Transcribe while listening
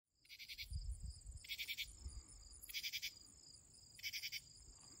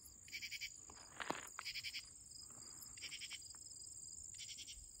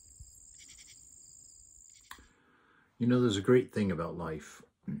You know, there's a great thing about life,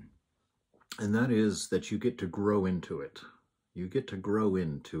 and that is that you get to grow into it. You get to grow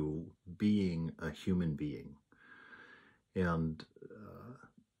into being a human being. And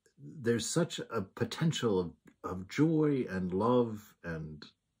there's such a potential of joy and love and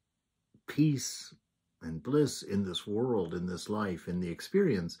peace and bliss in this world, in this life, in the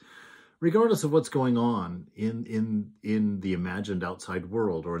experience, regardless of what's going on in the imagined outside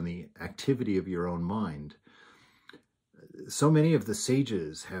world or in the activity of your own mind. So many of the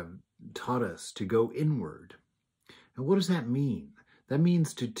sages have taught us to go inward. And what does that mean? That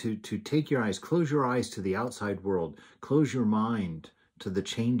means to take your eyes, close your eyes to the outside world, close your mind to the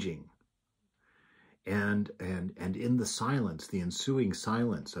changing. And in the silence, the ensuing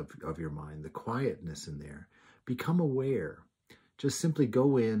silence of your mind, the quietness in there, become aware. Just simply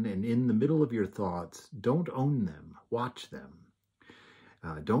go in, and in the middle of your thoughts, don't own them, watch them.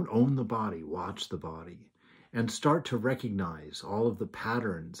 Don't own the body, watch the body. And start to recognize all of the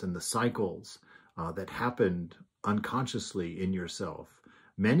patterns and the cycles that happened unconsciously in yourself.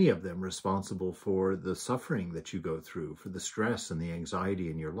 Many of them responsible for the suffering that you go through, for the stress and the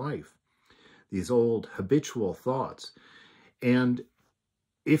anxiety in your life. These old habitual thoughts. And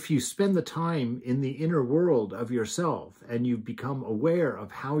if you spend the time in the inner world of yourself and you become aware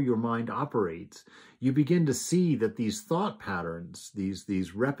of how your mind operates, you begin to see that these thought patterns,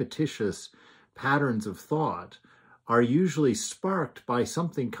 these repetitious patterns of thought, are usually sparked by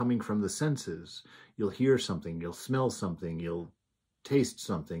something coming from the senses. You'll hear something, you'll smell something, you'll taste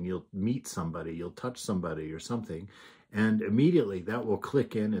something, you'll meet somebody, you'll touch somebody or something, and immediately that will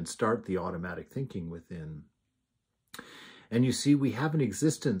click in and start the automatic thinking within. And you see, we have an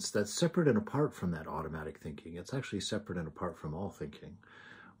existence that's separate and apart from that automatic thinking. It's actually separate and apart from all thinking.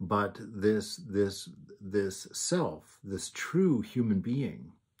 But this self, this true human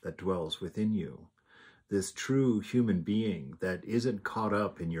being that dwells within you, this true human being that isn't caught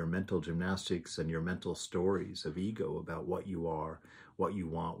up in your mental gymnastics and your mental stories of ego about what you are, what you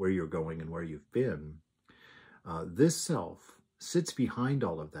want, where you're going, and where you've been, this self sits behind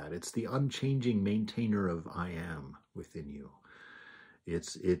all of that. It's the unchanging maintainer of I am within you.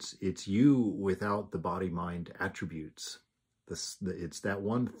 It's you without the body-mind attributes. It's that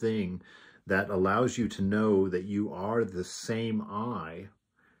one thing that allows you to know that you are the same I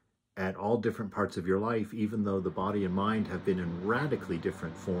at all different parts of your life, even though the body and mind have been in radically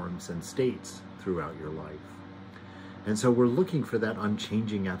different forms and states throughout your life. And so we're looking for that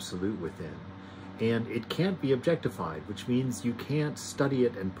unchanging absolute within. And it can't be objectified, which means you can't study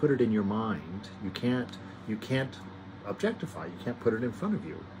it and put it in your mind. You can't objectify, you can't put it in front of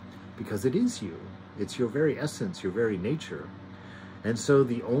you, because it is you. It's your very essence, your very nature. And so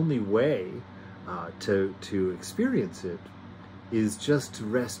the only way to experience it is just to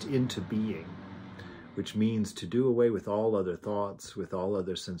rest into being, which means to do away with all other thoughts, with all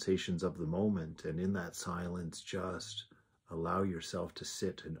other sensations of the moment, and in that silence just allow yourself to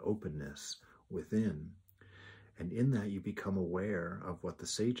sit in openness within. And in that you become aware of what the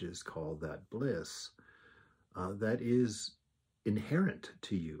sages call that bliss that is inherent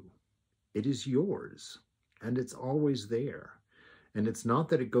to you. It is yours, and it's always there. And it's not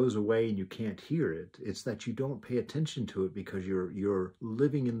that it goes away and you can't hear it. It's that you don't pay attention to it because you're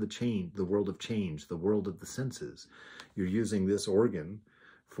living in the world of change, the world of the senses. You're using this organ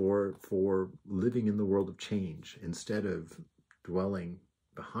for living in the world of change instead of dwelling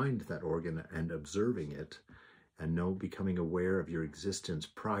behind that organ and observing it and becoming aware of your existence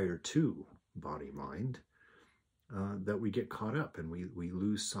prior to body-mind, that we get caught up and we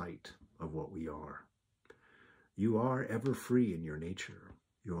lose sight of what we are. You are ever free in your nature.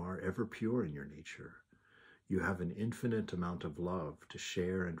 You are ever pure in your nature. You have an infinite amount of love to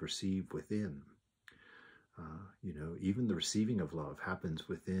share and receive within. Even the receiving of love happens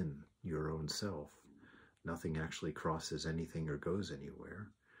within your own self. Nothing actually crosses anything or goes anywhere.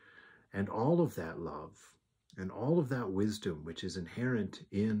 And all of that love and all of that wisdom, which is inherent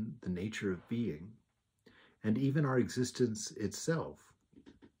in the nature of being, and even our existence itself,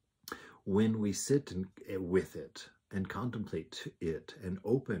 when we sit with it and contemplate it and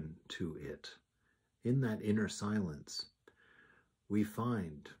open to it, in that inner silence, we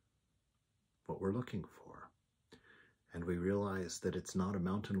find what we're looking for. And we realize that it's not a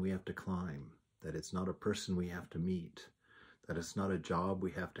mountain we have to climb, that it's not a person we have to meet, that it's not a job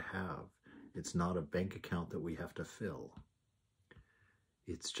we have to have, it's not a bank account that we have to fill.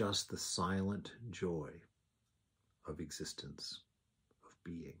 It's just the silent joy of existence, of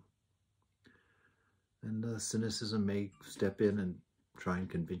being. And cynicism may step in and try and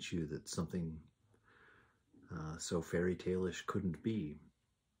convince you that something so fairy tale-ish couldn't be.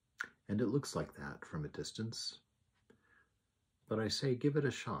 And it looks like that from a distance. But I say, give it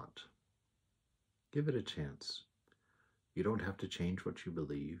a shot. Give it a chance. You don't have to change what you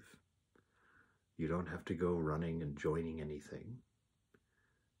believe. You don't have to go running and joining anything.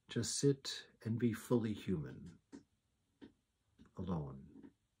 Just sit and be fully human, alone,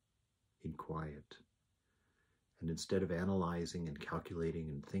 in quiet. And instead of analyzing and calculating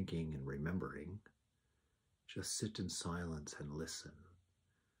and thinking and remembering, just sit in silence and listen.